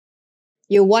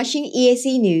You're watching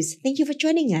EAC News. Thank you for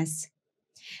joining us.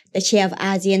 The chair of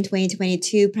ASEAN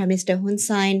 2022, Prime Minister Hun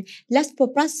Sen, left for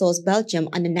Brussels, Belgium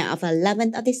on the night of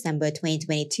 11th of December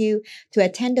 2022 to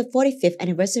attend the 45th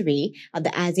anniversary of the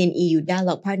ASEAN-EU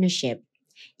Dialogue Partnership.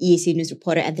 EAC News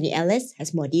reporter Anthony Ellis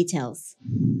has more details.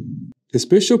 The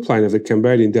special plane of the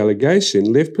Cambodian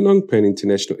delegation left Phnom Penh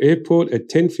International Airport at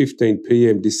 10:15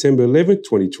 p.m. December 11,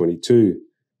 2022.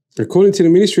 According to the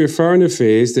Ministry of Foreign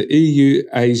Affairs, the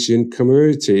EU-ASEAN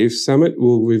Commemorative Summit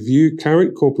will review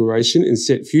current cooperation and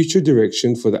set future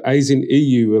direction for the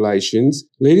ASEAN-EU relations.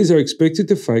 Leaders are expected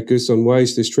to focus on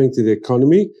ways to strengthen the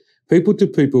economy,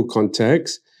 people-to-people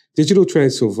contacts, digital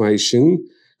transformation,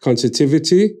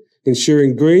 connectivity,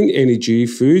 ensuring green energy,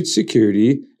 food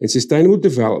security, and sustainable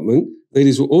development.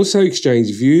 Leaders will also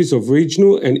exchange views of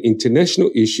regional and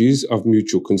international issues of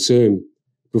mutual concern.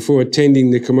 Before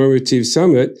attending the commemorative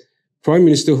summit, Prime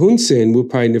Minister Hun Sen will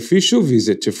pay an official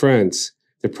visit to France.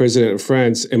 The President of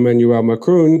France, Emmanuel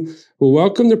Macron, will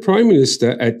welcome the Prime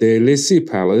Minister at the Élysée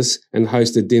Palace and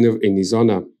host a dinner in his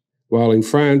honour. While in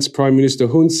France, Prime Minister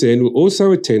Hun Sen will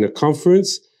also attend a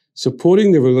conference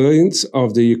supporting the resilience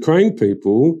of the Ukraine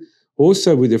people,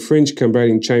 also with the French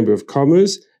Cambodian Chamber of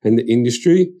Commerce and the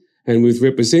industry, and with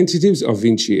representatives of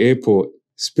Vinci Airport.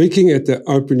 Speaking at the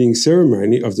opening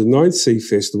ceremony of the 9th Sea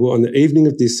Festival on the evening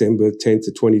of December 10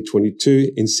 to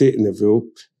 2022 in Setenaville,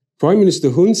 Prime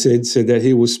Minister Hun Sen said that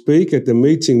he will speak at the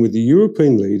meeting with the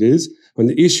European leaders on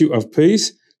the issue of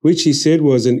peace, which he said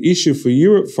was an issue for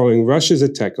Europe following Russia's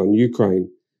attack on Ukraine.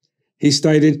 He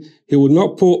stated he will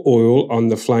not pour oil on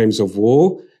the flames of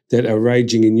war that are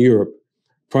raging in Europe.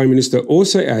 Prime Minister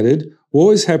also added,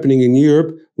 war is happening in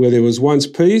Europe where there was once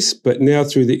peace, but now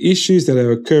through the issues that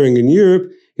are occurring in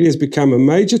Europe, it has become a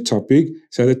major topic,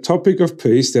 so the topic of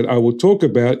peace that I will talk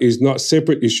about is not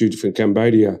separate issues from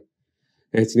Cambodia.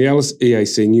 Anthony Ellis,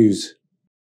 EAC News.